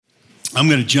I'm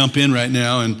going to jump in right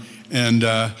now, and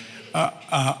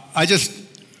I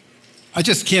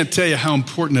just can't tell you how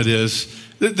important it is.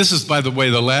 This is, by the way,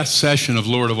 the last session of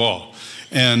Lord of All,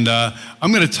 and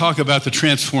I'm going to talk about the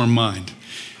transformed mind.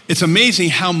 It's amazing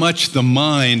how much the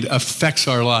mind affects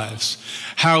our lives,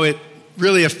 how it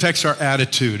really affects our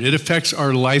attitude. It affects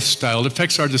our lifestyle. It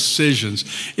affects our decisions.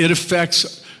 It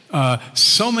affects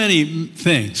so many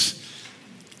things.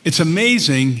 It's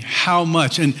amazing how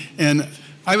much. And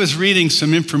I was reading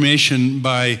some information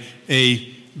by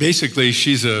basically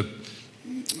she's I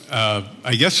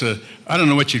don't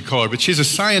know what you'd call her, but she's a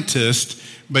scientist,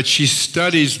 but she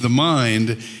studies the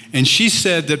mind. And she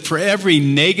said that for every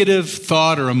negative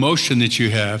thought or emotion that you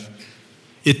have,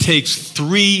 it takes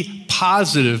 3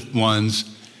 positive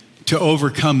ones to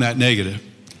overcome that negative.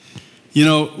 You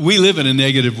know, we live in a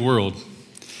negative world,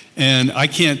 and I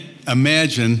can't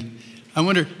imagine. I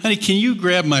wonder, honey, can you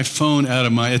grab my phone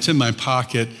it's in my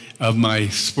pocket of my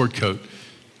sport coat.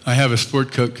 I have a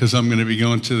sport coat because I'm going to be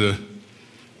going to the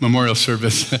memorial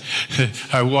service.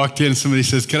 I walked in and somebody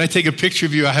says, can I take a picture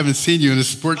of you? I haven't seen you in a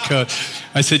sport coat.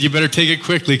 I said, you better take it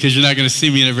quickly because you're not going to see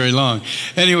me in it very long.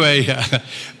 Anyway,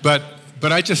 but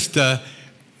I just,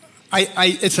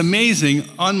 it's amazing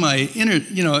on my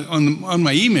on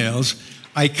my emails,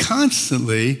 I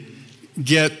constantly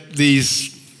get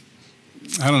these,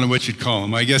 I don't know what you'd call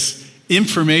them, I guess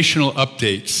informational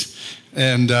updates.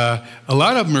 And a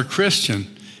lot of them are Christian.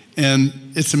 And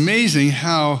it's amazing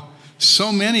how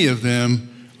so many of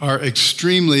them are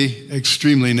extremely,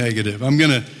 extremely negative.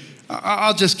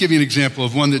 I'll just give you an example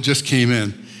of one that just came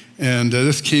in. And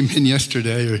this came in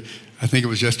yesterday, or I think it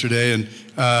was yesterday. And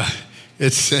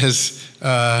it says,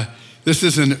 this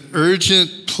is an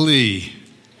urgent plea.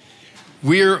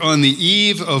 We're on the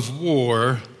eve of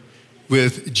war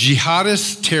with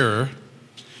jihadist terror,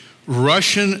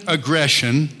 Russian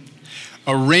aggression,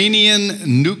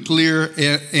 Iranian nuclear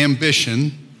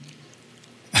ambition,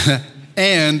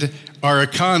 and our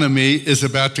economy is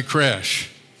about to crash.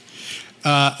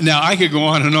 Now, I could go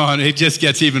on and on. It just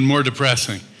gets even more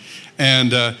depressing.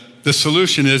 And the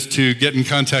solution is to get in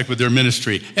contact with their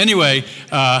ministry. Anyway,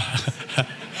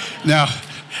 now,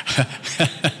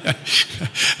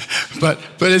 but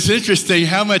it's interesting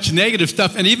how much negative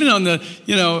stuff, and even on the,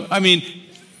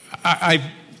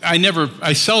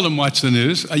 I seldom watch the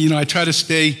news. I try to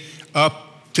stay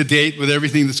up to date with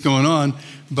everything that's going on,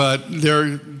 but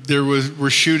there were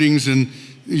shootings in,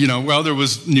 there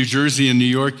was New Jersey and New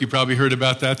York. You probably heard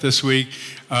about that this week.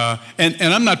 And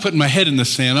I'm not putting my head in the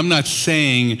sand. I'm not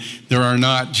saying there are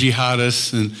not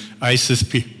jihadists and ISIS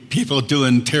people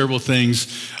doing terrible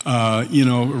things,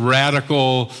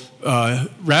 radical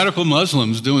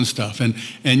Muslims doing stuff. And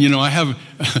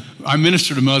I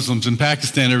minister to Muslims in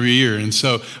Pakistan every year. And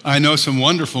so I know some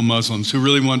wonderful Muslims who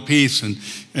really want peace and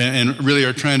really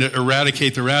are trying to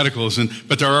eradicate the radicals.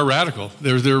 But there are radicals.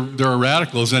 There are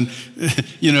radicals. And,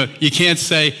 you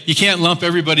can't lump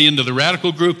everybody into the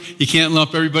radical group. You can't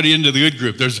lump everybody into the good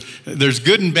group. There's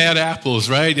good and bad apples,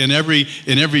 right? In every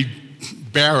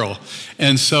barrel.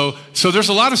 And so there's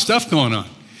a lot of stuff going on.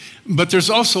 But there's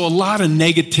also a lot of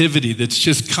negativity that's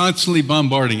just constantly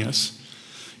bombarding us.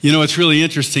 It's really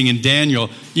interesting in Daniel.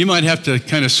 You might have to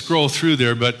kind of scroll through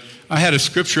there, but I had a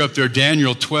scripture up there,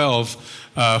 Daniel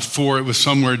 12:4. It was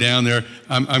somewhere down there.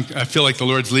 I feel like the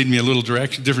Lord's leading me a little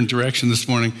different direction this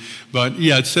morning. But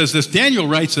yeah, it says this. Daniel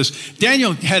writes this.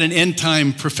 Daniel had an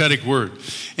end-time prophetic word.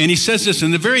 And he says this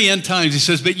in the very end times. He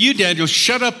says, but you, Daniel,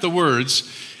 shut up the words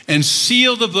and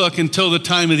seal the book until the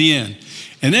time of the end.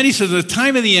 And then he says, at the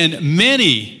time of the end,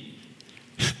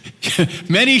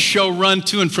 many shall run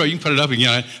to and fro. You can put it up again.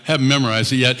 I haven't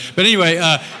memorized it yet. But anyway,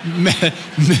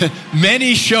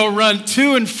 many shall run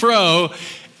to and fro,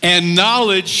 and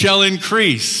knowledge shall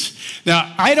increase.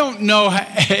 Now, I don't know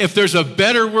if there's a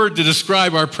better word to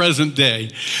describe our present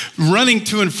day. Running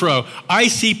to and fro. I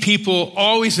see people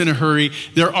always in a hurry.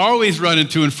 They're always running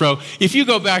to and fro. If you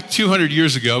go back 200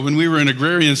 years ago, when we were an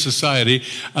agrarian society,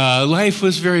 life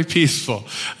was very peaceful.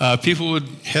 People would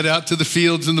head out to the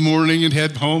fields in the morning and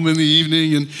head home in the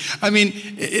evening. And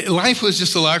life was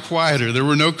just a lot quieter. There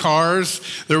were no cars.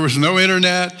 There was no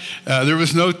internet. There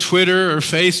was no Twitter or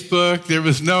Facebook. There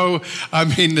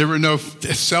were no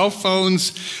cell phones.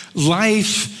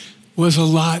 Life was a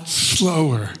lot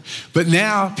slower. But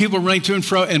now people are running to and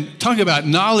fro, and talking about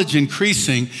knowledge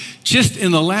increasing. Just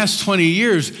in the last 20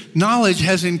 years, knowledge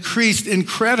has increased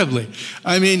incredibly.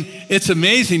 It's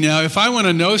amazing now. If I want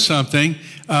to know something,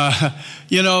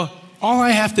 all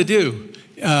I have to do,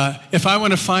 if I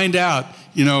want to find out,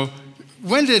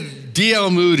 when did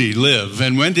D.L. Moody live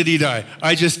and when did he die?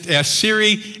 I just ask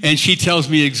Siri and she tells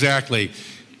me exactly.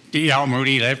 D.L.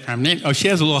 Moody lived from... Oh, she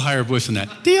has a little higher voice than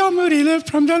that. D.L. Moody lived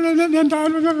from...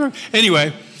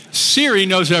 Anyway, Siri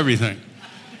knows everything.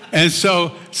 And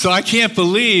so I can't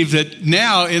believe that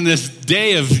now in this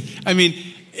day of...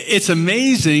 it's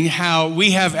amazing how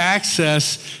we have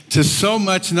access to so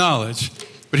much knowledge.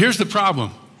 But here's the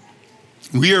problem.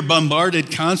 We are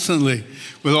bombarded constantly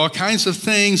with all kinds of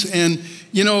things. And,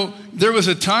 there was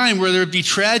a time where there would be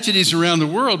tragedies around the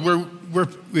world where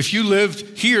if you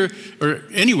lived here or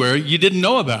anywhere, you didn't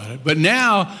know about it. But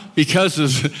now, because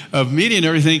of media and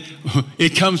everything,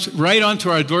 it comes right onto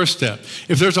our doorstep.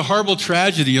 If there's a horrible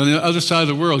tragedy on the other side of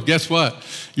the world, guess what?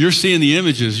 You're seeing the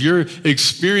images. You're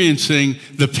experiencing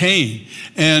the pain.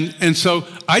 And so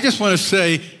I just want to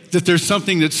say that there's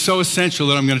something that's so essential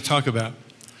that I'm going to talk about.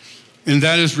 And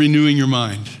that is renewing your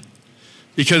mind.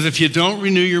 Because if you don't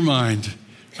renew your mind,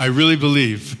 I really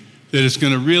believe that it's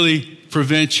going to really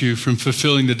prevent you from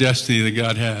fulfilling the destiny that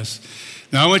God has.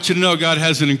 Now, I want you to know God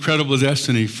has an incredible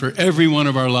destiny for every one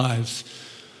of our lives.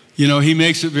 He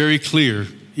makes it very clear,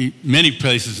 many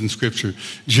places in Scripture.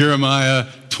 Jeremiah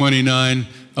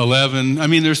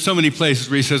 29:11. There's so many places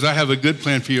where he says, I have a good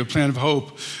plan for you, a plan of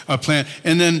hope, a plan.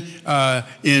 And then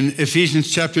in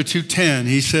Ephesians chapter 2:10,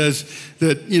 he says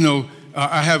that,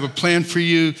 I have a plan for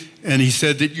you, and he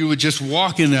said that you would just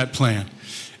walk in that plan.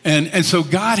 And so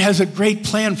God has a great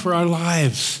plan for our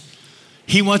lives.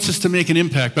 He wants us to make an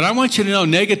impact. But I want you to know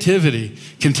negativity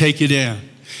can take you down.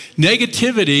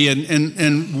 Negativity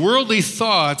and worldly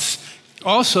thoughts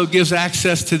also gives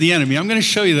access to the enemy. I'm going to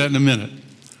show you that in a minute.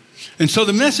 And so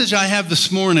the message I have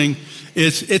this morning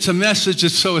it's a message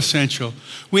that's so essential.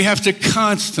 We have to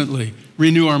constantly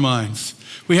renew our minds.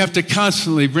 We have to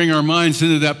constantly bring our minds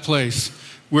into that place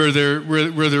where they're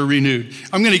renewed.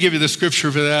 I'm going to give you the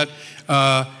scripture for that.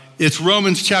 It's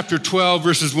Romans chapter 12,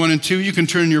 verses 1 and 2. You can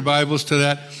turn your Bibles to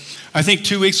that. I think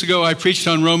 2 weeks ago I preached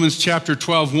on Romans chapter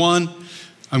 12:1.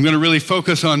 I'm going to really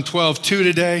focus on 12:2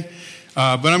 today,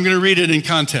 but I'm going to read it in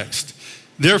context.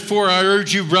 Therefore, I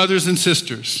urge you, brothers and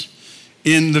sisters,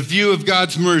 in the view of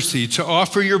God's mercy, to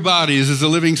offer your bodies as a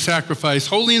living sacrifice,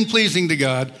 holy and pleasing to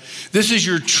God. This is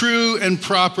your true and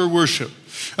proper worship.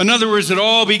 In other words, it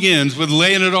all begins with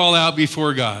laying it all out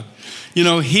before God.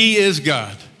 He is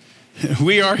God.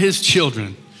 We are his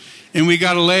children, and we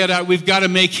got to lay it out. We've got to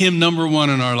make him number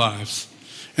one in our lives.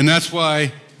 And that's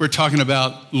why we're talking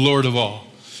about Lord of all.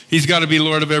 He's got to be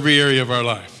Lord of every area of our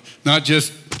life, not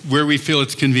just where we feel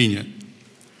it's convenient.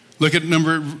 Look at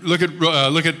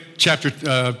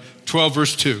chapter 12,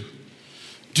 verse 2.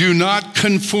 Do not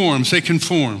conform, say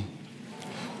conform,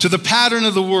 to the pattern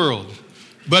of the world,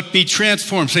 but be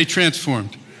transformed, say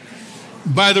transformed,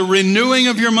 by the renewing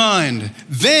of your mind.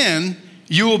 Then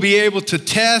you will be able to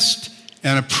test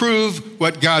and approve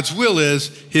what God's will is,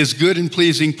 his good and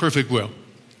pleasing, perfect will.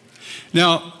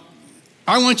 Now,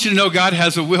 I want you to know God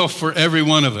has a will for every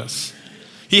one of us.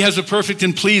 He has a perfect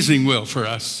and pleasing will for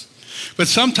us. But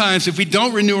sometimes if we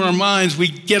don't renew our minds, we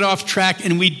get off track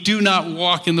and we do not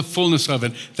walk in the fullness of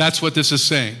it. That's what this is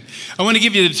saying. I want to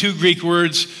give you the two Greek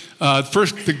words.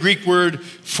 First, the Greek word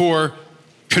for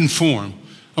conform.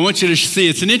 I want you to see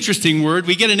it's an interesting word.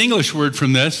 We get an English word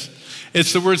from this.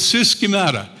 It's the word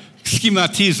schematizo.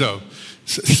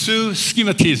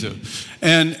 Schematizo.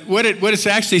 And what it's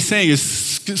actually saying is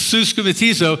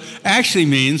schematizo actually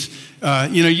means,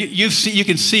 you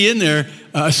can see in there,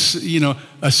 a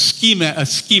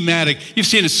schematic. You've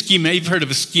seen a schema. You've heard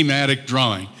of a schematic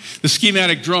drawing. The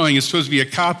schematic drawing is supposed to be a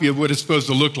copy of what it's supposed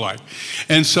to look like.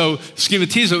 And so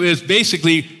schematizo is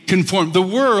basically conform. The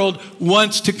world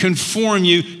wants to conform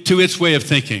you to its way of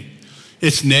thinking.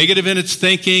 It's negative in its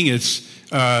thinking. It's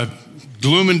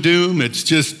gloom and doom. It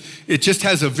just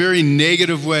has a very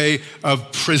negative way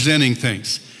of presenting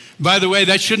things. By the way,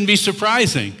 that shouldn't be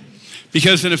surprising,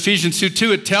 because in Ephesians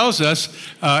 2:2 it tells us,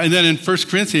 and then in 1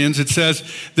 Corinthians it says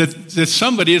that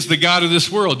somebody is the god of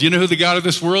this world. Do you know who the god of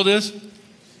this world is?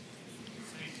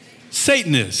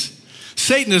 Satan is.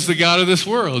 Satan is the god of this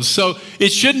world. So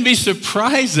it shouldn't be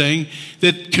surprising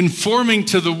that conforming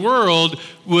to the world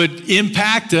would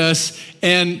impact us.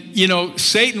 And,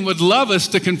 Satan would love us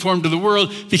to conform to the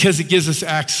world because it gives us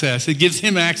access. It gives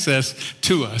him access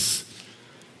to us.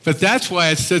 But that's why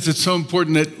it says it's so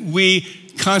important that we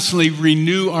constantly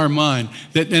renew our mind.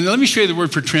 And let me show you the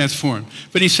word for transform.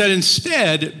 But he said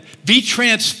instead, be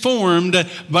transformed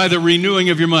by the renewing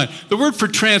of your mind. The word for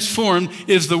transformed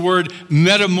is the word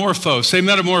metamorpho. Say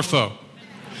metamorpho.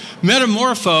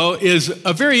 Metamorpho is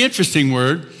a very interesting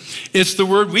word. It's the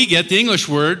word we get, the English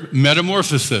word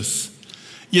metamorphosis.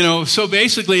 So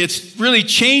basically it's really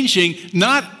changing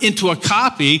not into a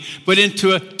copy, but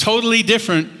into a totally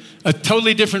different a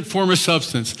totally different form of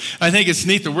substance. I think it's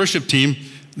neat, the worship team,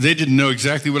 they didn't know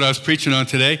exactly what I was preaching on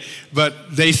today, but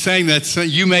they sang that song,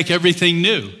 you make everything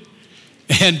new.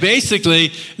 And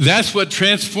basically, that's what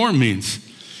transform means.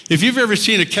 If you've ever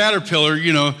seen a caterpillar,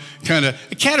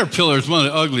 a caterpillar is one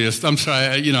of the ugliest. I'm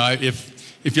sorry,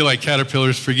 if you like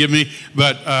caterpillars, forgive me,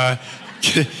 but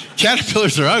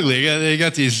caterpillars are ugly. They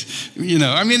got these,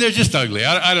 they're just ugly.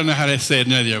 I don't know how to say it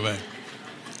any other way.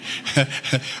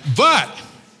 But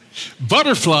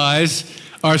butterflies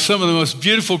are some of the most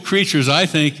beautiful creatures, I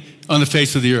think, on the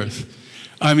face of the earth.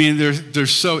 I mean, they're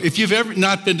so, if you've ever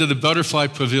not been to the butterfly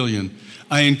pavilion,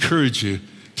 I encourage you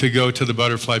to go to the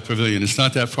butterfly pavilion. It's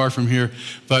not that far from here,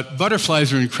 but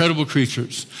butterflies are incredible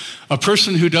creatures. A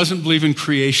person who doesn't believe in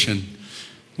creation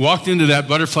walked into that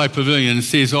butterfly pavilion and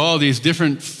sees all these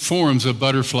different forms of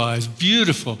butterflies,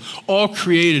 beautiful, all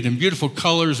created in beautiful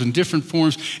colors and different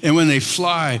forms. And when they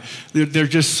fly, they're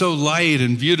just so light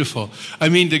and beautiful. I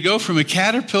mean, to go from a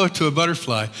caterpillar to a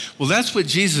butterfly, well, that's what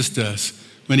Jesus does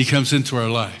when he comes into our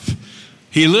life.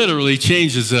 He literally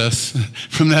changes us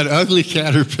from that ugly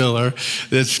caterpillar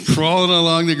that's crawling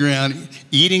along the ground,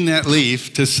 eating that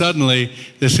leaf, to suddenly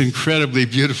this incredibly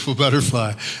beautiful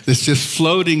butterfly that's just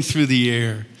floating through the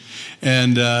air.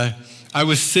 And I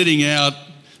was sitting out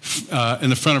in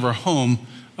the front of our home,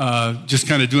 just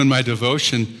kind of doing my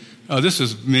devotion. This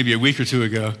was maybe a week or two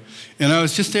ago. And I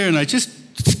was just there, and I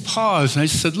just paused, and I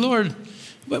just said, Lord,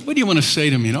 what do you want to say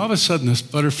to me? And all of a sudden, this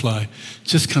butterfly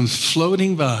just comes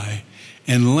floating by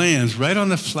and lands right on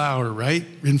the flower right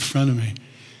in front of me.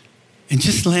 And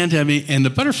just landed at me, and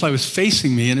the butterfly was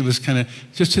facing me, and it was kind of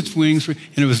just its wings, and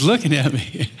it was looking at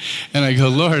me. And I go,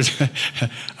 Lord,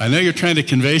 I know you're trying to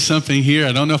convey something here.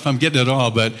 I don't know if I'm getting it all,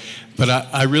 but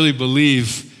I really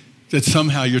believe that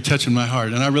somehow you're touching my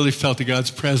heart. And I really felt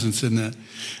God's presence in that.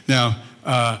 Now,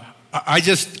 I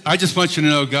just want you to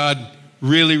know God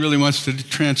really, really wants to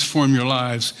transform your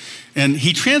lives. And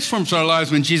he transforms our lives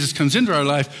when Jesus comes into our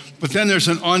life, but then there's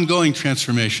an ongoing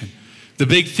transformation. The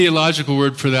big theological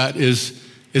word for that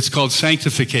it's called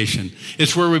sanctification.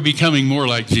 It's where we're becoming more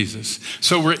like Jesus.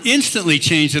 So we're instantly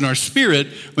changed in our spirit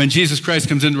when Jesus Christ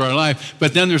comes into our life,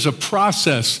 but then there's a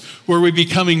process where we're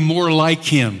becoming more like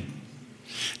him.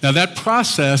 Now that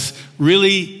process,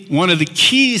 really, one of the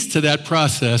keys to that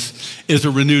process is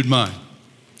a renewed mind.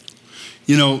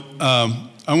 I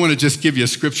want to just give you a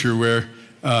scripture where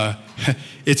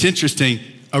it's interesting.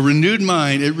 A renewed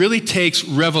mind, it really takes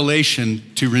revelation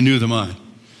to renew the mind.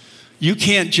 You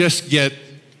can't just get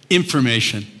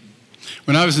information.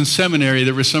 When I was in seminary,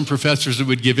 there were some professors that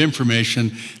would give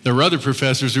information. There were other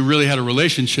professors who really had a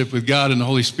relationship with God and the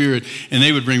Holy Spirit, and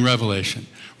they would bring revelation.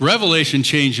 Revelation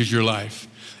changes your life.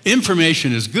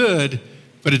 Information is good,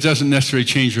 but it doesn't necessarily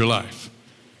change your life.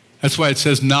 That's why it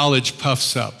says knowledge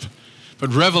puffs up.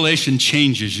 But revelation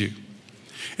changes you.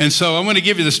 And so I want to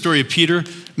give you the story of Peter.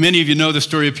 Many of you know the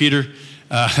story of Peter.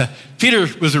 Peter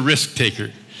was a risk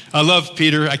taker. I love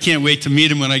Peter. I can't wait to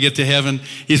meet him when I get to heaven.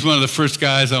 He's one of the first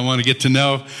guys I want to get to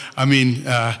know. I mean,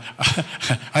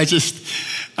 I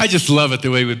just love it the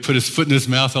way he would put his foot in his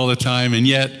mouth all the time. And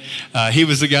yet, he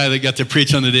was the guy that got to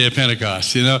preach on the day of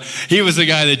Pentecost. He was the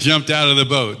guy that jumped out of the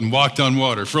boat and walked on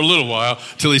water for a little while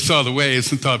till he saw the waves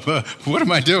and thought, what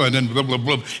am I doing? And blah, blah,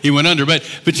 blah. He went under. But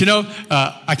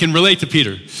I can relate to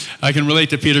Peter. I can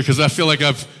relate to Peter because I feel like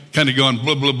I've kind of gone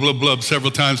blub, blub, blub, blub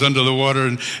several times under the water.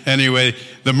 And anyway,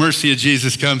 the mercy of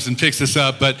Jesus comes and picks us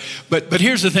up. But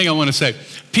here's the thing I want to say.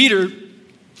 Peter,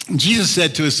 Jesus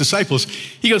said to his disciples,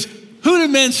 he goes, who do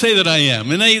men say that I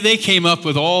am? And they came up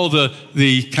with all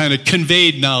the kind of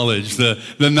conveyed knowledge,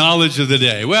 the knowledge of the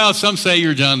day. Well, some say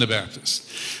you're John the Baptist.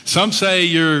 Some say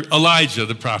you're Elijah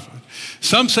the prophet.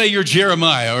 Some say you're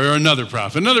Jeremiah or another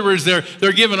prophet. In other words,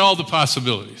 they're given all the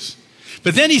possibilities.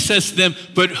 But then he says to them,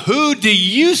 but who do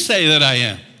you say that I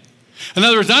am? In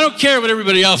other words, I don't care what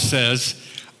everybody else says.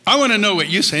 I want to know what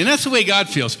you say. And that's the way God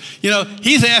feels.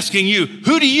 He's asking you,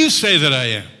 who do you say that I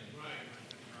am?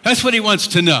 That's what he wants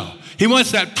to know. He wants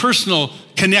that personal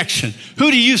connection. Who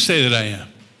do you say that I am?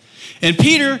 And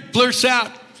Peter blurts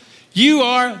out, you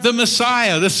are the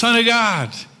Messiah, the Son of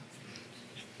God.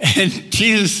 And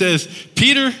Jesus says,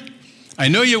 Peter, I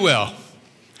know you well.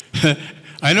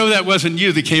 I know that wasn't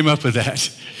you that came up with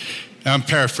that. I'm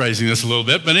paraphrasing this a little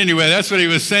bit, but anyway, that's what he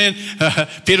was saying.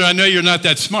 Peter, I know you're not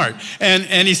that smart.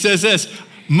 And he says this,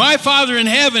 my Father in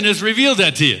heaven has revealed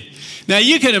that to you. Now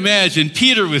you can imagine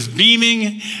Peter was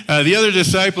beaming. The other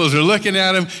disciples are looking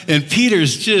at him, and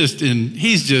Peter's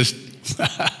he's just,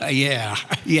 yeah,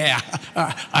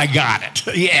 I got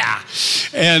it, yeah.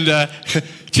 And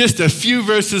just a few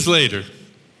verses later,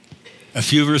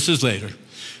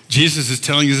 Jesus is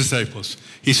telling his disciples,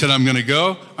 he said, I'm going to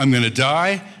go, I'm going to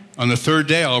die. On the third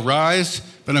day, I'll rise,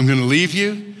 but I'm going to leave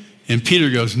you. And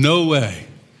Peter goes, no way.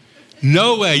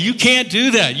 No way. You can't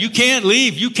do that. You can't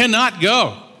leave. You cannot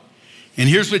go. And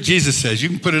here's what Jesus says. You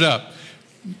can put it up.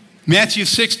 Matthew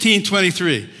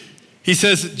 16:23. He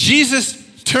says, Jesus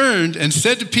turned and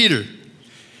said to Peter,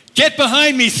 get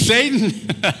behind me, Satan.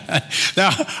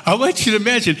 Now, I want you to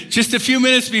imagine, just a few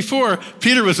minutes before,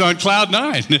 Peter was on cloud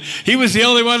 9. He was the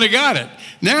only one that got it.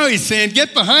 Now he's saying,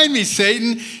 get behind me,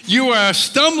 Satan. You are a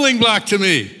stumbling block to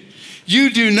me. You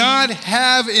do not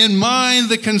have in mind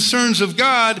the concerns of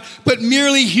God, but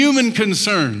merely human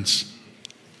concerns.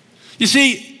 You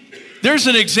see, there's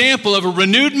an example of a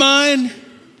renewed mind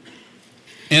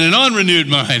and an unrenewed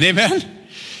mind. Amen?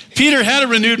 Peter had a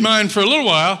renewed mind for a little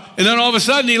while, and then all of a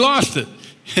sudden he lost it.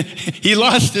 He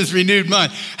lost his renewed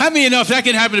mind. How many of you know if that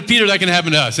can happen to Peter, that can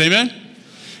happen to us? Amen?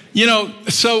 You know,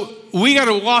 so we got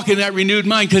to walk in that renewed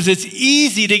mind because it's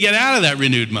easy to get out of that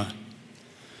renewed mind.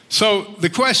 So the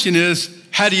question is,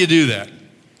 how do you do that?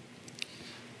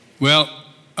 Well,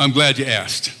 I'm glad you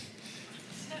asked.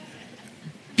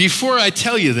 Before I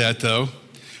tell you that, though,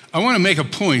 I want to make a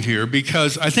point here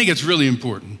because I think it's really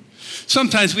important.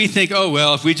 Sometimes we think, oh,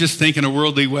 well, if we just think in a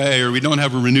worldly way or we don't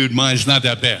have a renewed mind, it's not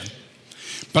that bad.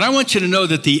 But I want you to know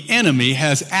that the enemy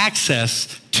has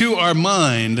access to our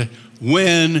mind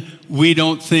when we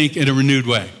don't think in a renewed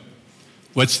way.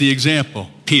 What's the example?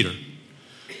 Peter.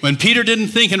 When Peter didn't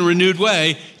think in a renewed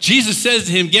way, Jesus says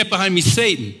to him, get behind me,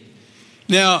 Satan.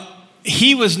 Now,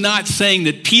 he was not saying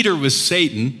that Peter was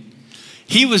Satan.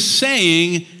 He was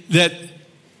saying that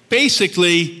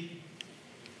basically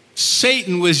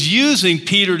Satan was using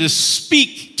Peter to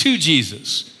speak to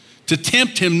Jesus, to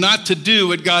tempt him not to do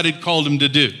what God had called him to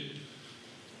do.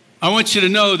 I want you to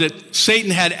know that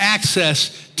Satan had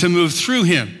access to move through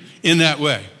him in that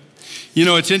way. You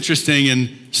know, it's interesting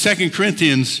in 2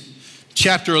 Corinthians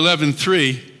chapter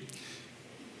 11:3,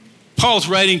 Paul's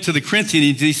writing to the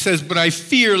Corinthians, he says, but I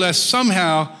fear lest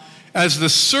somehow as the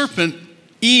serpent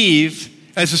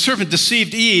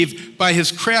deceived Eve by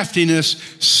his craftiness,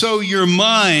 so your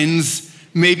minds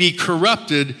may be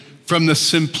corrupted from the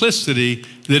simplicity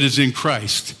that is in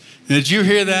Christ. Now, did you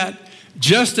hear that?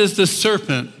 Just as the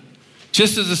serpent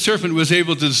was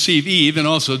able to deceive Eve and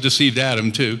also deceived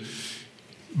Adam too,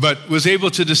 but was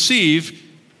able to deceive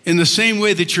in the same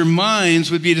way that your minds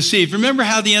would be deceived. Remember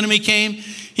how the enemy came?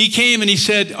 He came and he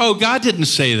said, oh, God didn't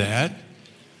say that.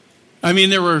 I mean,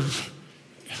 there were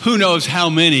who knows how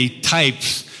many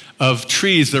types of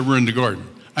trees that were in the garden.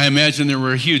 I imagine there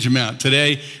were a huge amount.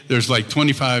 Today, there's like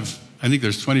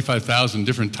 25,000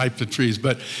 different types of trees.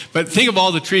 But think of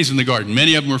all the trees in the garden.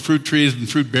 Many of them were fruit trees and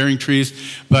fruit-bearing trees,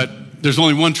 but there's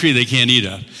only one tree they can't eat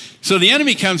of. So the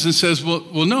enemy comes and says,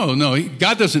 well, no,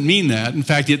 God doesn't mean that. In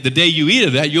fact, the day you eat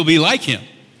of that, you'll be like him.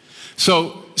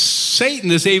 So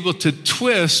Satan is able to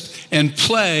twist and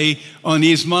play on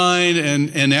Eve's mind,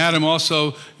 and Adam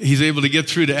also, he's able to get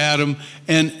through to Adam.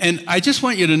 And I just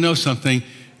want you to know something,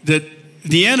 that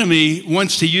the enemy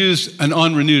wants to use an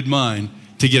unrenewed mind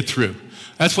to get through.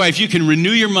 That's why if you can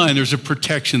renew your mind, there's a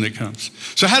protection that comes.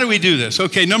 So how do we do this?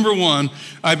 Okay, number one,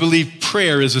 I believe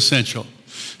prayer is essential.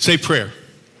 Say prayer.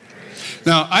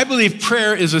 Now, I believe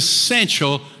prayer is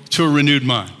essential to a renewed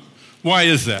mind. Why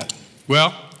is that?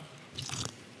 Well,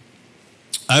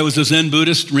 I was a Zen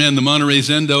Buddhist, ran the Monterey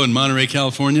Zendo in Monterey,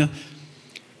 California,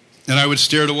 and I would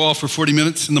stare at a wall for 40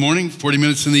 minutes in the morning, 40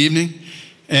 minutes in the evening,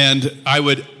 and I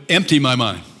would empty my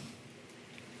mind.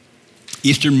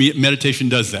 Eastern meditation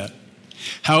does that.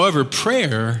 However,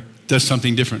 prayer does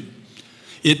something different.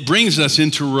 It brings us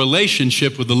into a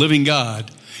relationship with the living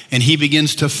God, and he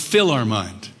begins to fill our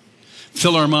mind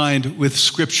with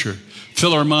Scripture,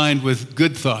 fill our mind with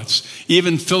good thoughts,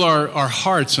 even fill our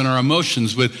hearts and our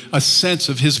emotions with a sense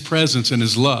of his presence and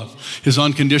his love, his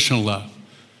unconditional love.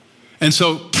 And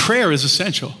so prayer is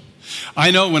essential.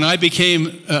 I know when I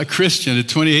became a Christian at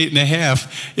 28 and a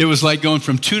half, it was like going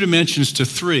from 2 dimensions to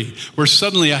 3, where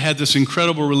suddenly I had this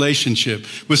incredible relationship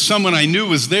with someone I knew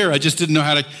was there. I just didn't know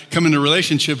how to come into a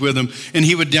relationship with him. And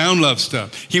he would download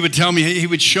stuff. He would tell me, he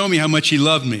would show me how much he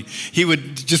loved me. He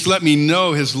would just let me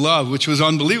know his love, which was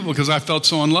unbelievable because I felt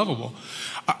so unlovable.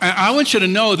 I want you to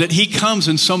know that he comes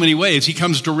in so many ways. He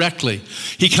comes directly.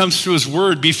 He comes through his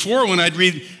word. Before, when I'd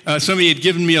read, somebody had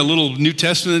given me a little New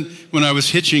Testament when I was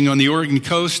hitching on the Oregon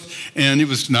coast, and it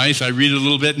was nice. I read it a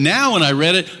little bit. Now, when I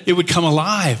read it, it would come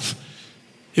alive.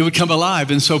 It would come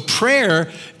alive. And so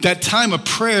prayer, that time of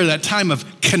prayer, that time of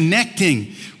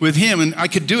connecting with him, and I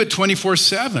could do it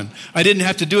 24/7. I didn't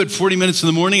have to do it 40 minutes in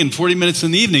the morning and 40 minutes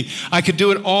in the evening. I could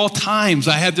do it all times.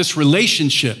 I had this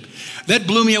relationship. That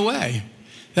blew me away.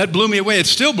 That blew me away. It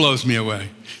still blows me away.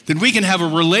 That we can have a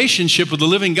relationship with the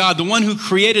living God, the one who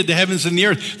created the heavens and the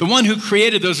earth, the one who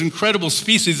created those incredible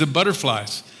species of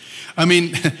butterflies. I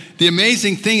mean, the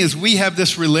amazing thing is we have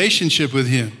this relationship with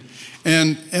him.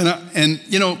 And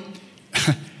you know,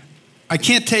 I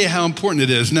can't tell you how important it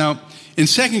is. Now, in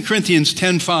 2 Corinthians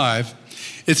 10:5,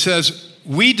 it says,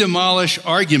 we demolish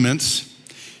arguments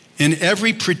and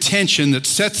every pretension that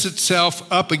sets itself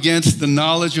up against the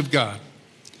knowledge of God.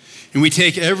 And we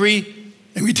take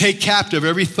captive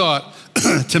every thought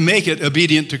to make it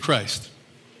obedient to Christ.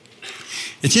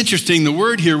 It's interesting, the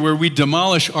word here where we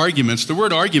demolish arguments, the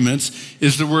word arguments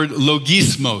is the word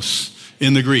logismos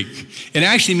in the Greek. It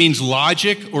actually means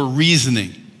logic or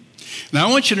reasoning. Now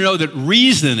I want you to know that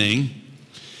reasoning,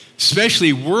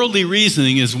 especially worldly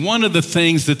reasoning, is one of the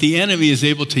things that the enemy is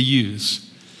able to use.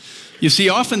 You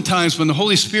see, oftentimes when the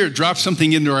Holy Spirit drops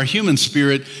something into our human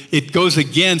spirit, it goes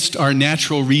against our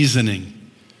natural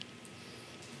reasoning.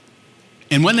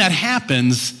 And when that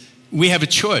happens, we have a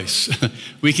choice.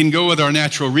 We can go with our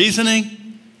natural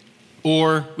reasoning,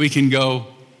 or we can go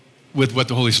with what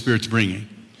the Holy Spirit's bringing.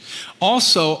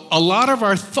 Also, a lot of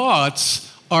our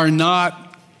thoughts are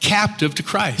not captive to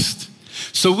Christ.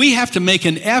 So we have to make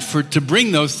an effort to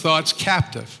bring those thoughts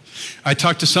captive. I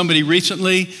talked to somebody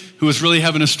recently who was really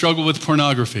having a struggle with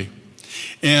pornography.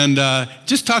 And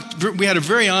we had a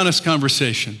very honest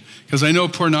conversation. Because I know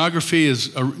pornography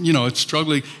is, it's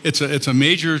struggling. It's a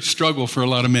major struggle for a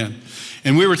lot of men.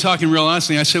 And we were talking real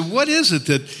honestly. I said, what is it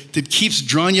that keeps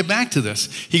drawing you back to this?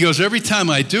 He goes, every time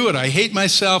I do it, I hate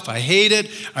myself. I hate it.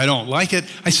 I don't like it.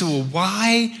 I said, well,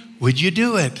 why would you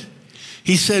do it?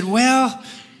 He said, well,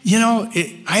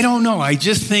 I don't know. I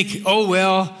just think,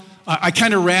 I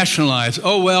kind of rationalize.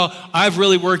 I've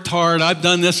really worked hard. I've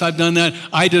done this. I've done that.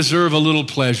 I deserve a little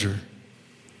pleasure.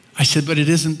 I said, but it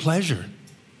isn't pleasure.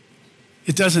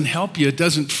 It doesn't help you. It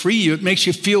doesn't free you. It makes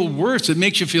you feel worse. It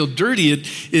makes you feel dirty.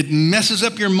 It messes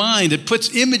up your mind. It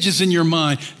puts images in your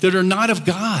mind that are not of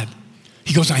God.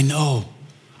 He goes, I know.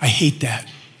 I hate that.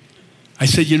 I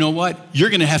said, you know what?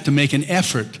 You're going to have to make an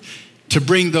effort to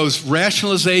bring those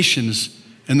rationalizations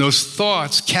and those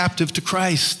thoughts captive to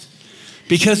Christ,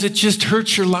 because it just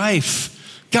hurts your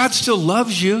life. God still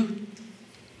loves you,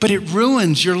 but it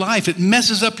ruins your life. It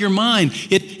messes up your mind.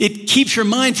 It keeps your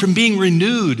mind from being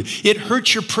renewed. It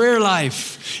hurts your prayer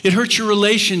life. It hurts your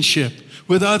relationship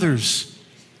with others.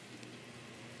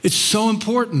 It's so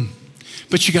important,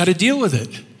 but you got to deal with it.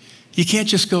 You can't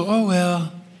just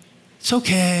go, it's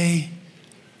okay.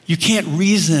 You can't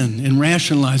reason and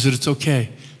rationalize that it's okay,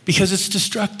 because it's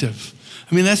destructive.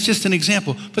 I mean, that's just an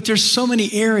example, but there's so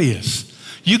many areas.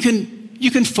 You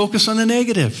can focus on the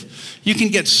negative. You can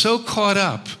get so caught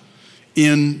up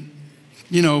in,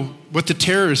 what the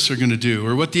terrorists are going to do,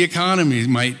 or what the economy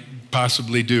might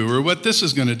possibly do, or what this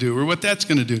is going to do, or what that's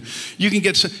going to do. You can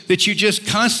get so that you just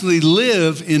constantly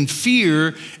live in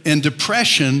fear and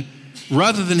depression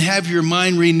rather than have your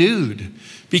mind renewed.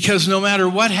 Because no matter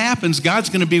what happens, God's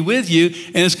going to be with you,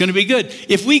 and it's going to be good.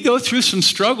 If we go through some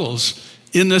struggles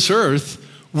in this earth,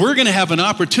 we're going to have an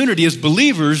opportunity as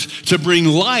believers to bring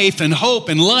life and hope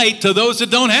and light to those that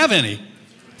don't have any.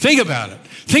 Think about it.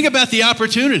 Think about the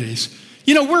opportunities.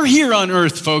 We're here on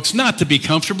earth, folks, not to be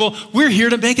comfortable. We're here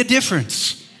to make a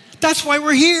difference. That's why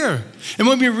we're here. And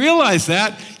when we realize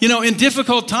that, in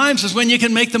difficult times is when you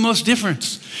can make the most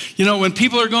difference. When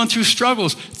people are going through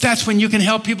struggles, that's when you can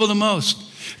help people the most.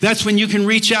 That's when you can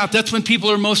reach out. That's when people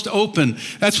are most open.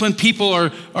 That's when people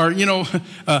are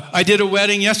I did a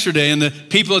wedding yesterday, and the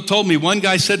people had told me, one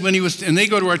guy said and they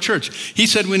go to our church, he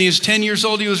said when he was 10 years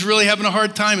old, he was really having a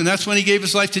hard time, and that's when he gave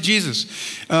his life to Jesus.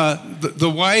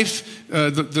 The wife,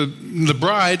 the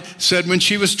bride said when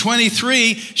she was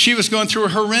 23, she was going through a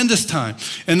horrendous time.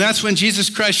 And that's when Jesus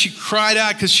Christ, she cried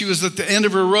out because she was at the end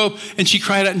of her rope, and she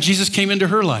cried out, and Jesus came into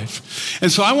her life.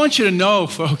 And so I want you to know,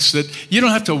 folks, that you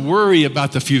don't have to worry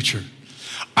about the future.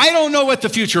 I don't know what the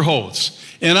future holds.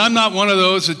 And I'm not one of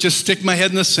those that just stick my head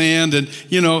in the sand and,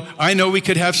 I know we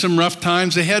could have some rough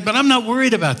times ahead, but I'm not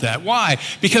worried about that. Why?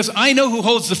 Because I know who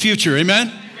holds the future.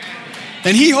 Amen?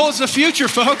 And he holds the future,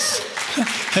 folks.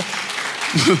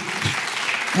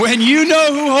 When you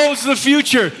know who holds the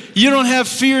future, you don't have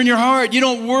fear in your heart. You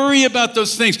don't worry about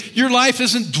those things. Your life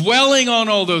isn't dwelling on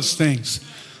all those things.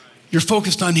 You're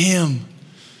focused on him.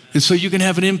 And so you can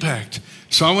have an impact.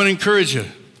 So I want to encourage you.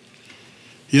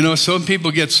 Some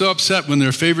people get so upset when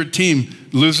their favorite team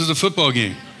loses a football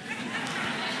game.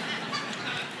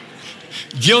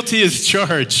 Guilty as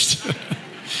charged.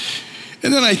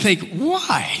 And then I think,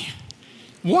 why?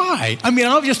 Why? I mean,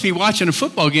 I'll just be watching a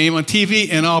football game on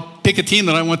TV and I'll pick a team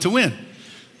that I want to win.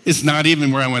 It's not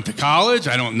even where I went to college.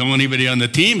 I don't know anybody on the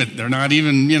team. They're not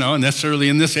even, necessarily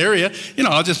in this area.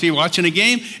 I'll just be watching a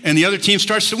game and the other team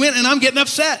starts to win and I'm getting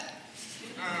upset.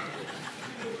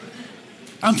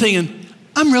 I'm thinking,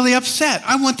 I'm really upset.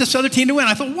 I want this other team to win.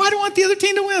 I thought, why do I want the other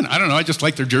team to win? I don't know. I just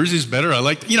like their jerseys better. I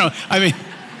like,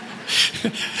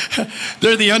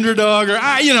 they're the underdog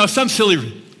or, some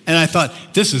silly. And I thought,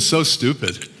 this is so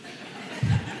stupid.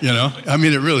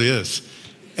 It really is.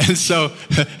 And so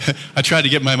I tried to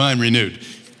get my mind renewed.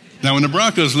 Now, when the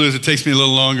Broncos lose, it takes me a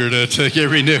little longer to get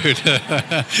renewed.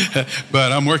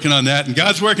 But I'm working on that, and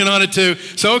God's working on it too.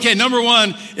 So, okay, number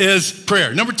one is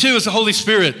prayer. Number two is the Holy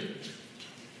Spirit.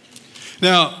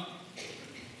 Now,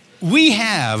 we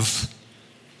have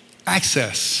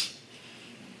access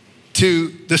to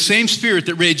the same Spirit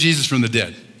that raised Jesus from the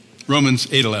dead. Romans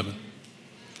 8:11.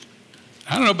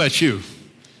 I don't know about you,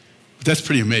 but that's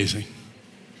pretty amazing.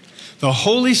 The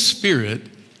Holy Spirit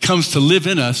comes to live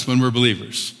in us when we're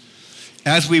believers.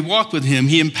 As we walk with him,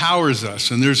 he empowers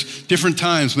us. And there's different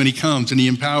times when he comes and he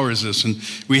empowers us. And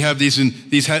we have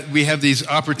these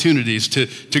opportunities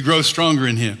to grow stronger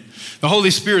in him. The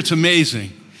Holy Spirit's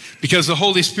amazing because the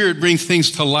Holy Spirit brings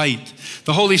things to light.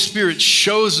 The Holy Spirit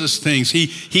shows us things. He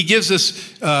gives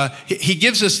us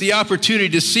the opportunity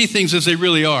to see things as they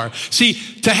really are. See,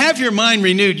 to have your mind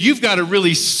renewed, you've got to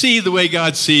really see the way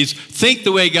God sees, think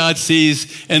the way God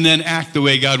sees, and then act the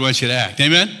way God wants you to act.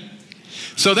 Amen?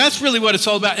 So that's really what it's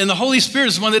all about. And the Holy Spirit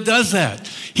is the one that does that.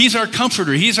 He's our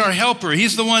comforter. He's our helper.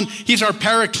 He's our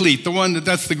paraclete,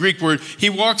 that's the Greek word. He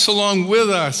walks along with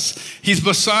us. He's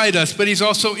beside us, but he's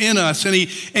also in us. And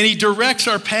he directs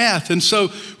our path. And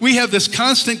so we have this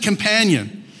constant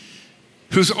companion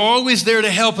who's always there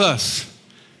to help us.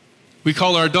 We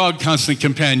call our dog constant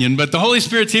companion, but the Holy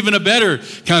Spirit's even a better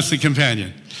constant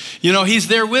companion. He's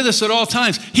there with us at all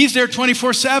times. He's there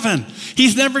 24/7.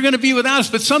 He's never going to be without us.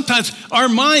 But sometimes our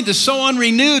mind is so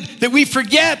unrenewed that we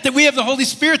forget that we have the Holy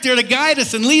Spirit there to guide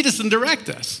us and lead us and direct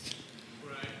us.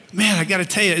 Right. Man, I got to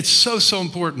tell you, it's so, so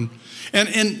important. And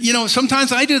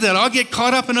sometimes I do that. I'll get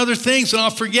caught up in other things and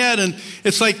I'll forget. And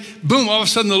it's like, boom, all of a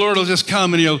sudden the Lord will just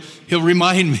come and he'll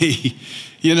remind me,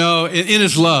 in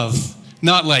his love.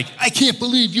 Not like, I can't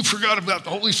believe you forgot about the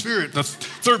Holy Spirit, the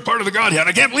third part of the Godhead.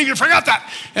 I can't believe you forgot that.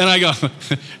 And I go,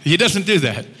 he doesn't do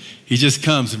that. He just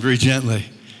comes and very gently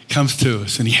comes to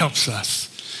us and he helps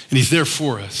us and he's there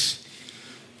for us.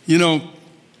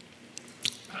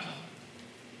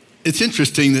 It's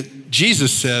interesting that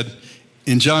Jesus said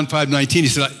in John 5:19, he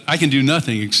said, I can do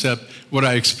nothing except what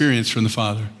I experienced from the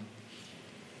Father.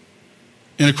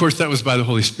 And of course, that was by the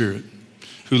Holy Spirit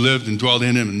who lived and dwelled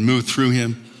in him and moved through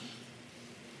him.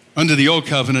 Under the old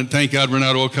covenant, thank God we're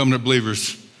not old covenant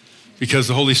believers because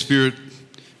the Holy Spirit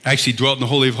actually dwelt in the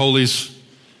Holy of Holies.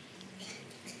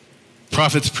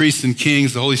 Prophets, priests, and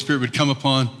kings, the Holy Spirit would come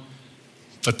upon,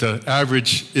 but the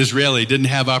average Israeli didn't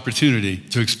have opportunity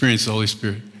to experience the Holy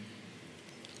Spirit.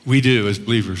 We do as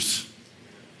believers.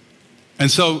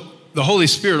 And so the Holy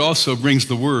Spirit also brings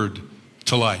the Word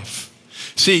to life.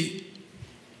 See,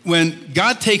 when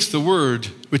God takes the Word,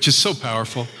 which is so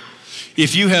powerful,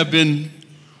 if you have been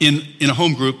in a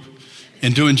home group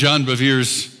and doing John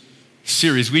Bevere's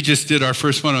series. We just did our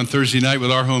first one on Thursday night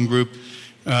with our home group,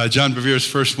 John Bevere's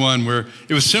first one, where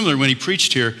it was similar when he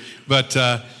preached here, but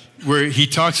where he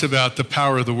talks about the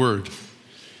power of the Word.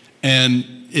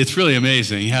 And it's really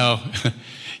amazing how,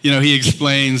 he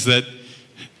explains that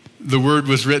the Word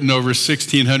was written over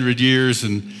 1,600 years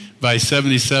and by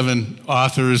 77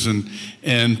 authors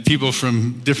and people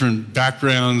from different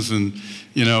backgrounds and,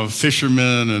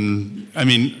 fishermen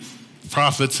and,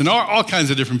 prophets and all kinds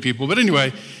of different people. But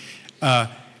anyway,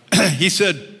 he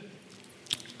said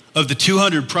of the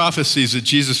 200 prophecies that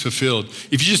Jesus fulfilled,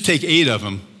 if you just take 8 of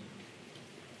them,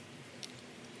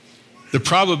 the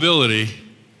probability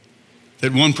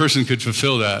that one person could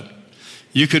fulfill that,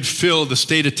 you could fill the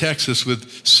state of Texas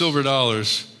with silver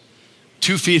dollars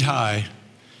 2 feet high,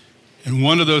 and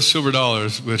one of those silver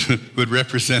dollars would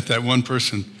represent that one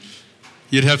person.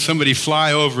 You'd have somebody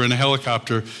fly over in a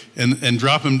helicopter and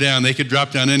drop them down. They could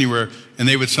drop down anywhere, and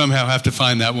they would somehow have to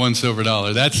find that one silver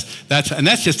dollar. That's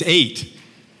just 8.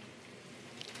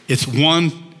 It's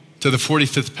 1 to the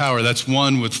 45th power. That's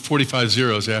 1 with 45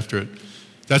 zeros after it.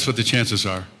 That's what the chances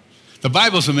are. The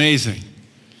Bible's amazing.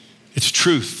 It's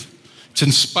truth. It's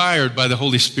inspired by the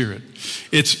Holy Spirit.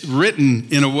 It's written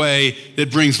in a way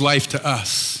that brings life to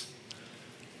us.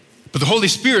 But the Holy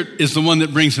Spirit is the one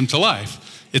that brings him to life.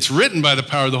 It's written by the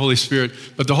power of the Holy Spirit,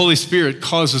 but the Holy Spirit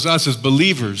causes us as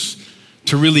believers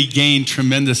to really gain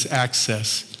tremendous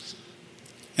access.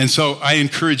 And so I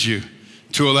encourage you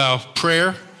to allow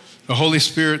prayer, the Holy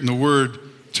Spirit, and the Word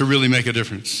to to really make a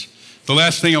difference. The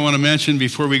last thing I want to mention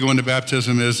before we go into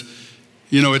baptism is,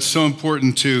 it's so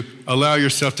important to allow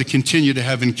yourself to continue to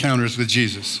have encounters with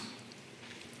Jesus.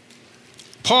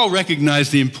 Paul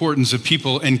recognized the importance of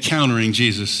people encountering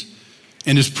Jesus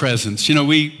and his presence.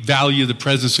 We value the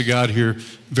presence of God here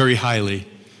very highly.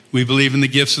 We believe in the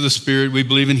gifts of the Spirit. We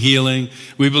believe in healing.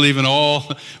 We believe in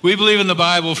the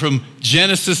Bible from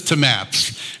Genesis to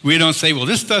maps. We don't say, well,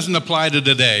 this doesn't apply to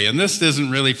today, and this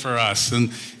isn't really for us.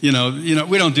 And, we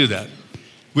don't do that.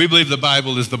 We believe the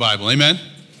Bible is the Bible. Amen?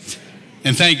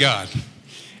 And thank God.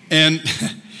 And,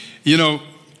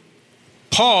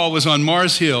 Paul was on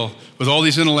Mars Hill with all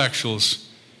these intellectuals,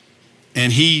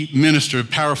 and he ministered a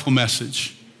powerful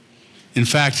message. In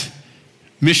fact,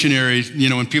 missionaries,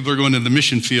 when people are going to the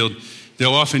mission field,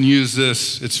 they'll often use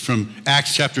this. It's from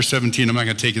Acts chapter 17. I'm not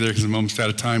going to take you there because I'm almost out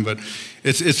of time, but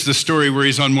it's the story where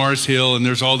he's on Mars Hill and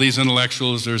there's all these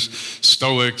intellectuals. There's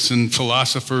Stoics and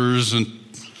philosophers and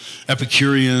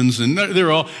Epicureans, and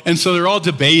they're all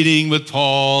debating with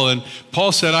Paul. And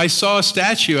Paul said, I saw a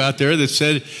statue out there that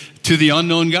said, to the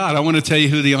unknown God. I want to tell you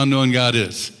who the unknown God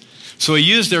is. So he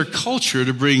used their culture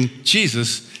to bring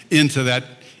Jesus into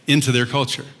their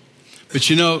culture. But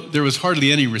there was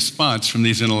hardly any response from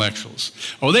these intellectuals.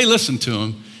 Oh, they listened to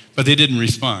him, but they didn't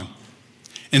respond.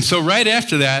 And so right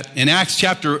after that, in Acts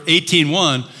chapter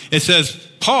 18:1, it says,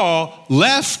 Paul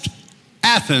left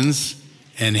Athens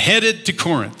and headed to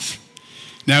Corinth.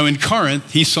 Now in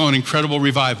Corinth, he saw an incredible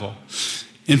revival.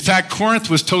 In fact, Corinth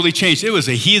was totally changed. It was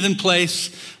a heathen place,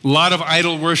 a lot of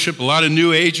idol worship, a lot of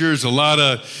New Agers, a lot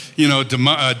of,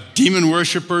 demon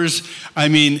worshipers. I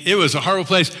mean, it was a horrible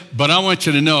place. But I want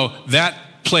you to know that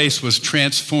place was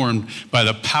transformed by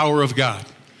the power of God.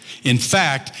 In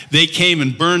fact, they came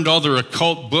and burned all their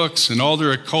occult books and all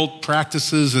their occult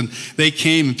practices, and they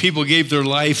came and people gave their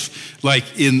life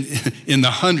like in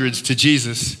the hundreds to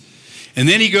Jesus. And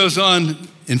then he goes on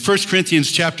in 1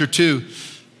 Corinthians chapter 2.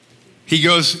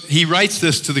 He writes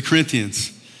this to the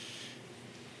Corinthians.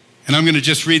 And I'm going to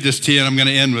just read this to you, and I'm going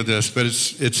to end with this, but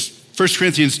it's 1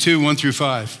 Corinthians 2, 1 through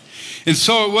 5. And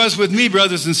so it was with me,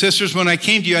 brothers and sisters, when I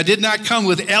came to you. I did not come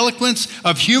with eloquence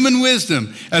of human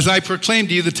wisdom as I proclaimed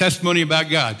to you the testimony about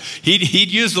God.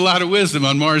 He'd used a lot of wisdom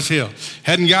on Mars Hill.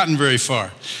 Hadn't gotten very far.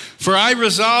 For I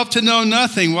resolved to know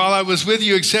nothing while I was with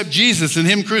you except Jesus and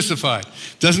him crucified.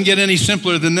 Doesn't get any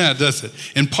simpler than that, does it?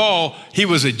 And Paul, he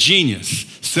was a genius.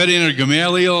 Studying under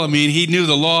Gamaliel, he knew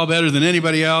the law better than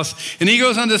anybody else. And he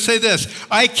goes on to say this,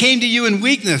 I came to you in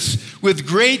weakness with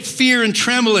great fear and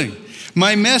trembling.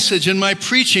 My message and my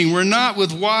preaching were not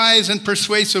with wise and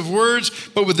persuasive words,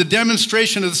 but with the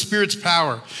demonstration of the Spirit's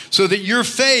power, so that your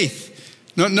faith,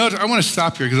 I want to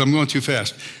stop here because I'm going too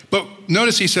fast. But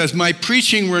notice he says, my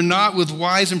preaching were not with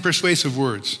wise and persuasive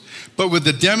words, but with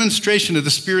the demonstration of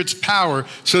the Spirit's power,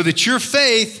 so that your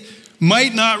faith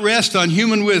might not rest on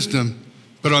human wisdom,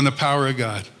 but on the power of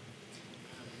God.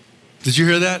 Did you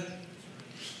hear that?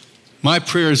 My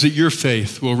prayer is that your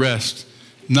faith will rest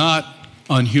not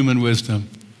on human wisdom,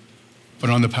 but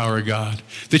on the power of God.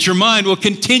 That your mind will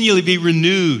continually be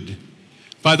renewed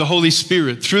by the Holy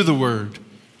Spirit through the Word.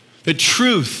 That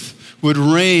truth would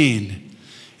reign,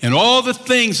 and all the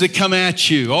things that come at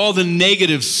you, all the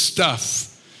negative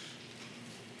stuff,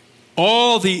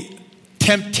 all the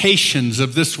temptations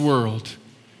of this world,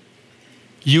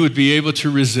 you would be able to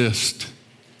resist,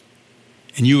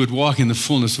 and you would walk in the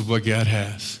fullness of what God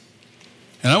has.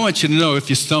 And I want you to know, if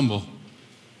you stumble,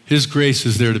 his grace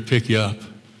is there to pick you up.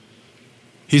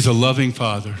 He's a loving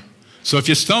Father. So if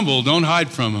you stumble, don't hide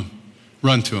from him.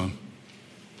 Run to him.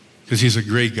 Because he's a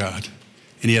great God,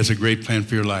 and he has a great plan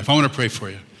for your life. I want to pray for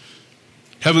you.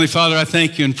 Heavenly Father, I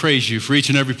thank you and praise you for each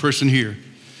and every person here.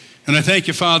 And I thank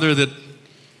you, Father, that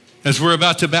as we're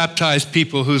about to baptize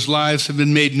people whose lives have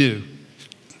been made new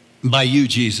by you,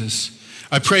 Jesus,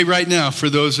 I pray right now for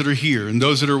those that are here and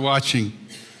those that are watching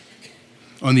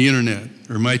on the internet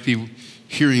or might be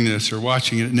hearing this or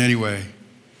watching it in any way.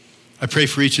 I pray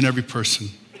for each and every person.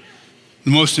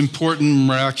 The most important,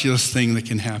 miraculous thing that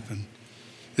can happen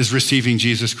is receiving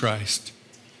Jesus Christ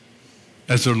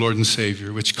as their Lord and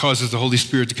Savior, which causes the Holy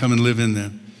Spirit to come and live in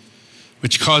them,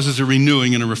 which causes a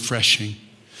renewing and a refreshing.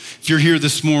 If you're here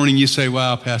this morning, you say,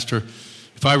 wow, Pastor,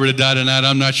 if I were to die tonight,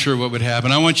 I'm not sure what would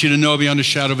happen. I want you to know beyond a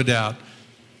shadow of a doubt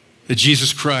that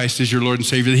Jesus Christ is your Lord and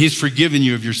Savior, that he's forgiven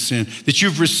you of your sin, that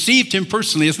you've received him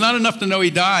personally. It's not enough to know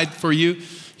he died for you.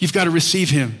 You've got to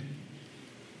receive him.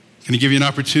 Can I give you an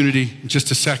opportunity in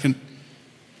just a second?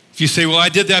 If you say, well, I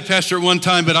did that, Pastor, at one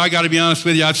time, but I got to be honest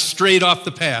with you, I've strayed off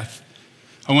the path.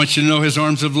 I want you to know his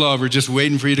arms of love are just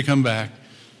waiting for you to come back.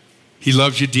 He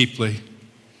loves you deeply.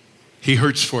 He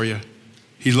hurts for you.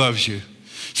 He loves you.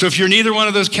 So if you're in either one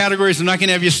of those categories, I'm not going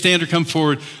to have you stand or come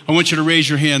forward. I want you to raise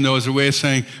your hand, though, as a way of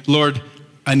saying, Lord,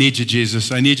 I need you,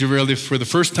 Jesus. I need you really for the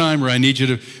first time, or I need you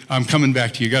to, I'm coming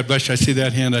back to you. God bless you. I see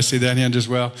that hand. I see that hand as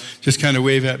well. Just kind of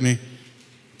wave at me.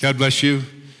 God bless you.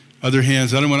 Other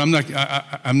hands. I'm not going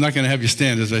to have you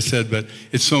stand, as I said, but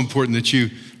it's so important that you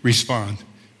respond.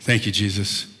 Thank you,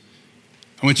 Jesus.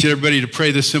 I want you, everybody, to pray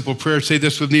this simple prayer. Say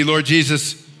this with me. Lord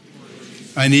Jesus,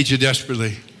 I need you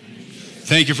desperately.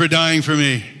 Thank you for dying for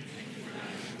me.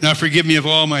 Now forgive me of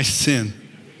all my sin,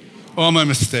 all my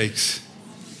mistakes.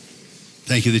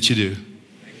 Thank you that you do.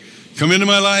 Come into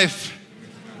my life.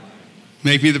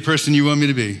 Make me the person you want me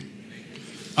to be.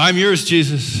 I'm yours,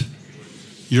 Jesus.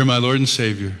 You're my Lord and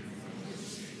Savior.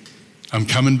 I'm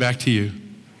coming back to you.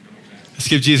 Let's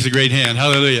give Jesus a great hand.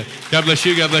 Hallelujah. God bless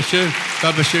you. God bless you.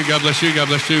 God bless you. God bless you. God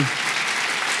bless you.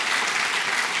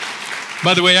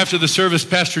 By the way, after the service,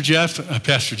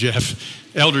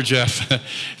 Elder Jeff,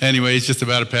 anyway, he's just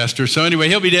about a pastor. So anyway,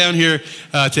 he'll be down here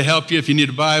to help you if you need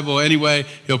a Bible. Anyway,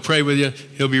 he'll pray with you.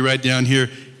 He'll be right down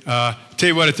here. Tell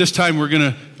you what, at this time we're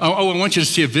going to, I want you to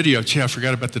see a video. Gee, I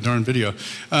forgot about the darn video.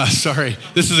 Sorry.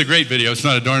 This is a great video. It's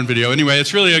not a darn video. Anyway,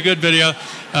 it's really a good video.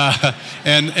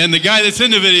 And the guy that's in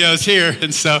the video is here.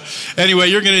 And so anyway,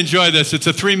 you're going to enjoy this. It's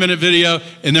a 3-minute video,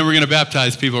 and then we're going to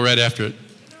baptize people right after it.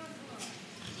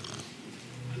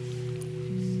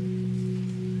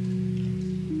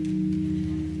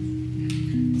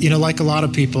 You know, like a lot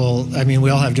of people, I mean, we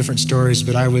all have different stories,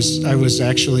 but I was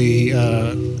actually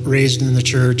raised in the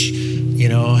church, you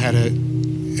know, had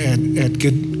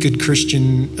good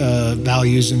Christian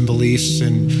values and beliefs,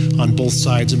 and on both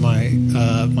sides of my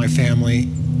family.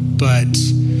 But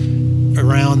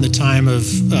around the time of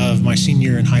my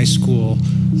senior year in high school,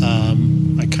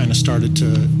 I kind of started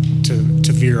to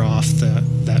veer off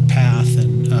that path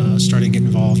and started getting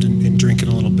involved in drinking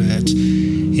a little bit.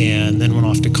 And then went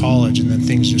off to college, and then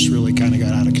things just really kind of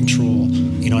got out of control.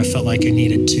 You know, I felt like I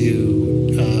needed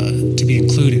to be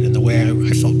included, and the way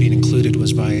I felt being included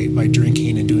was by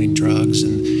drinking and doing drugs.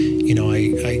 And you know,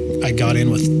 I got in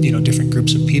with, you know, different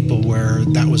groups of people where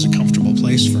that was a comfortable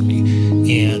place for me,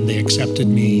 and they accepted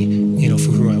me, you know,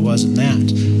 for who I was in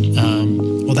that.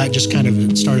 Well, that just kind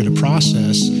of started a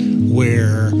process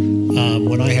where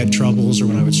when I had troubles or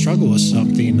when I would struggle with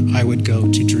something, I would go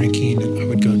to drinking and I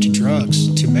would go to drugs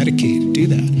to medicate and do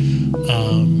that.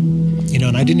 You know,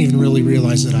 and I didn't even really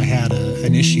realize that I had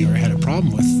an issue or I had a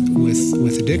problem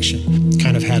with addiction.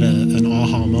 Kind of had an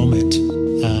aha moment.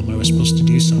 I was supposed to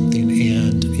do something,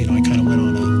 and you know, I kind of went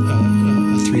on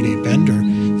a 3-day bender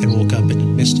and woke up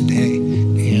and missed a day,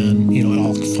 and you know, it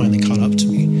all finally caught up to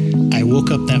me. I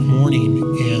woke up that morning,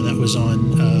 and that was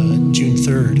on June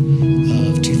 3rd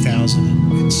of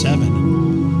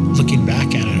 2007. Looking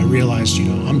back at it, I realized, you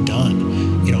know, I'm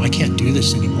done. You know, I can't do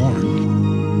this anymore.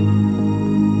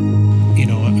 You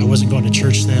know, I wasn't going to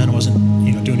church then. I wasn't,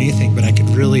 you know, doing anything, but I could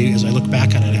really, as I look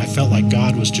back on it, I felt like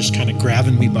God was just kind of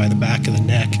grabbing me by the back of the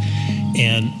neck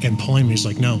and pulling me. He's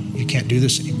like, no, you can't do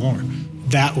this anymore.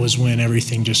 That was when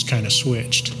everything just kind of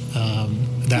switched.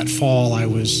 That fall, I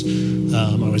was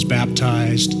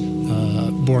baptized,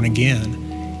 born again,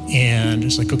 and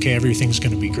it's like, okay, everything's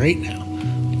going to be great now.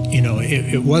 You know,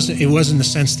 it wasn't the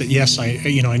sense that, yes,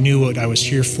 I knew what I was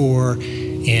here for,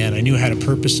 and I knew I had a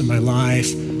purpose in my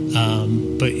life,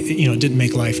 but you know, it didn't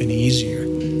make life any easier.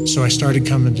 So I started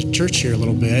coming to church here a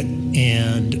little bit,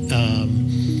 and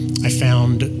I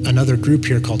found another group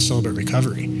here called Celebrate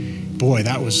Recovery. Boy,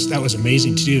 that was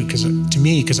amazing to do, because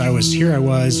I was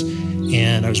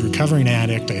and I was a recovering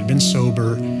addict. I had been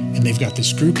sober, and they've got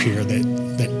this group here that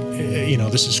you know,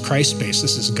 this is Christ-based.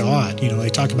 This is God. You know, they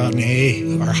talk about in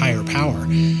AA our higher power.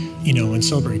 You know, in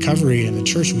Celebrate Recovery in the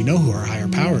church, we know who our higher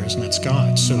power is, and that's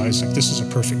God. So I was like, this is a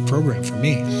perfect program for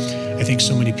me. I think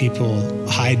so many people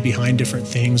hide behind different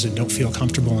things and don't feel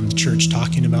comfortable in the church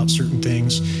talking about certain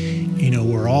things. You know,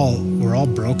 we're all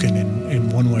broken in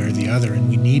one way or the other, and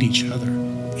we need each other.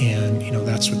 And you know,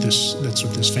 that's what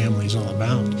this family is all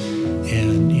about.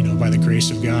 And you know, by the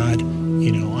grace of God,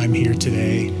 you know, I'm here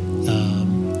today.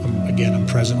 I'm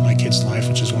present in my kid's life,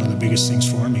 which is one of the biggest things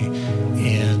for me.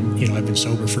 And you know, I've been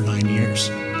sober for 9 years,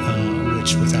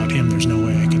 which without him, there's no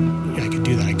way I could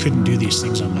do that. I couldn't do these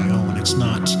things on my own. It's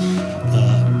not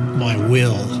my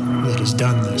will that has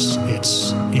done this.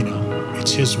 It's, you know,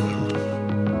 it's His will.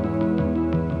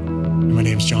 My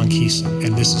name's John Keeson,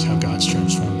 and this is how God's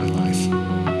transformed my life.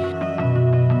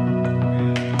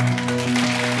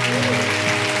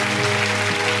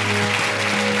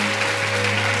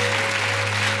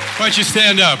 Why don't you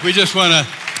stand up? We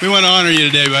want to honor you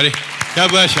today, buddy. God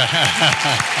bless you.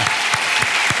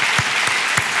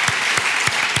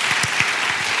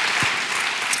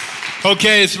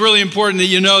 Okay, it's really important that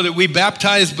you know that we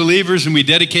baptize believers and we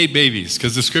dedicate babies,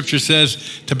 because the scripture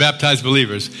says to baptize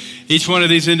believers. Each one of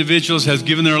these individuals has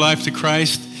given their life to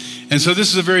Christ, and so this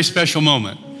is a very special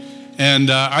moment.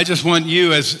 And I just want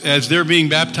you, as they're being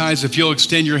baptized, if you'll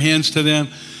extend your hands to them.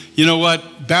 You know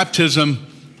what? Baptism,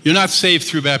 you're not saved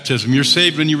through baptism. You're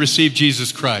saved when you receive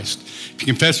Jesus Christ. If you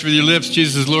confess with your lips,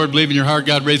 Jesus is Lord, believe in your heart,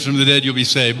 God raised him from the dead, you'll be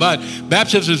saved. But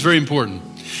baptism is very important.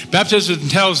 Baptism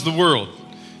tells the world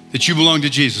that you belong to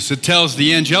Jesus. It tells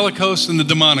the angelic hosts and the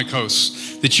demonic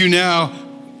hosts that you now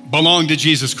belong to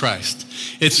Jesus Christ.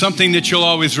 It's something that you'll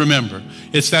always remember.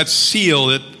 It's that seal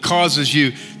that causes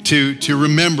you to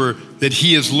remember that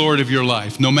he is Lord of your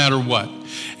life, no matter what.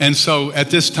 And so at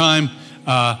this time,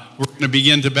 we're going to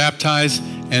begin to baptize.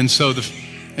 And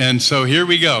so here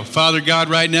we go. Father God,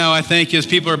 right now, I thank you as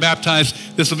people are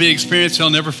baptized. This will be an experience they'll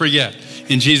never forget.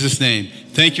 In Jesus' name.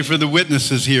 Thank you for the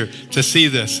witnesses here to see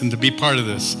this and to be part of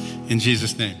this. In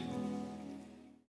Jesus' name.